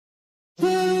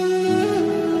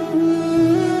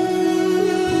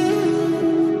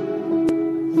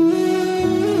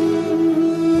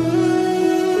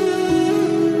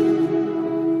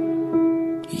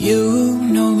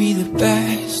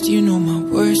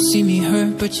see me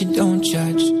hurt, but you don't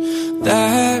judge.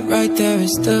 That right there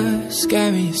is the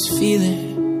scariest feeling.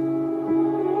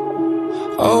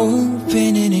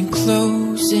 Opening and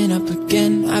closing up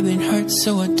again. I've been hurt,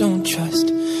 so I don't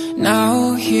trust.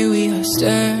 Now here we are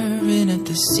staring at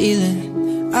the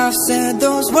ceiling. I've said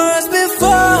those words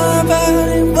before, but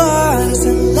it was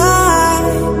a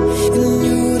lie. And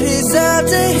you deserve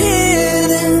to hear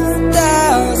them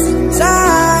 1,000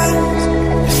 times.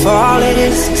 If all it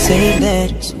is to say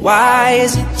that is, why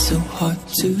is it so hard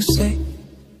to say?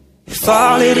 If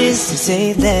all it is to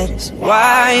say that is,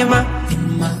 why am I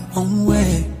in my own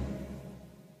way?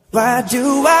 Why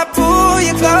do I pull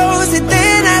you close and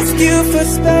then ask you for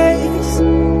space?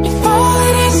 If all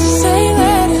it is to say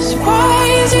that is, why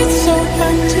is it so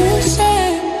hard to say?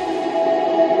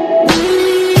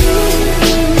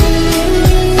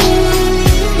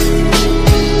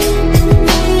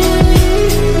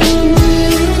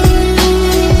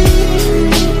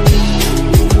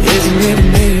 Isn't it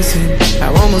amazing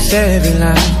how almost every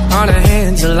line on our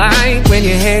hands align? When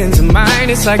your hands are mine,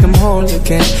 it's like I'm whole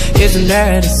again. Isn't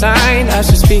that a sign I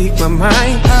should speak my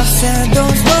mind? I've said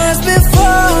those words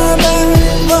before, but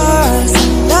it was a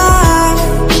lie.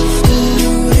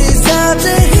 You deserve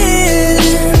to hear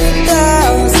them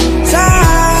 1,000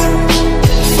 times.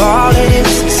 If all it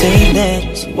is to say that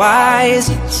is, why is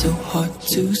it so hard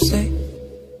to say?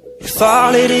 If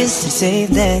all it is to say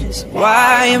that is,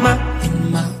 why am I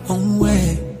in my own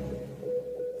way?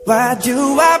 Why do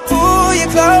I pull you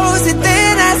close and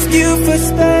then ask you for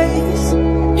space?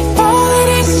 If all it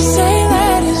is to say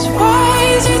that is, why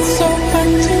is it so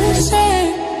hard to say?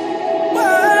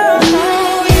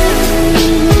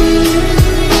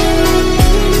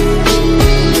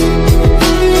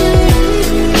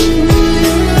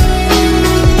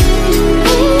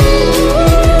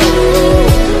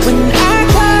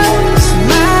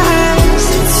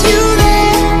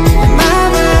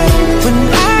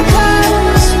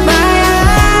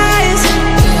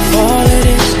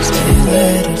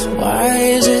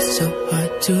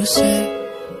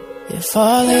 If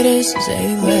all it is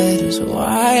 8 letters,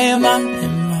 why am I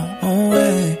in my own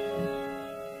way?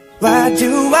 Why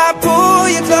do I pull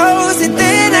you close and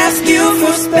then ask you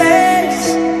for space?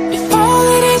 If all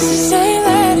it is to say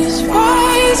letters,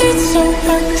 why is it so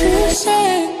hard to say?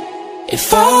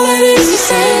 If all it is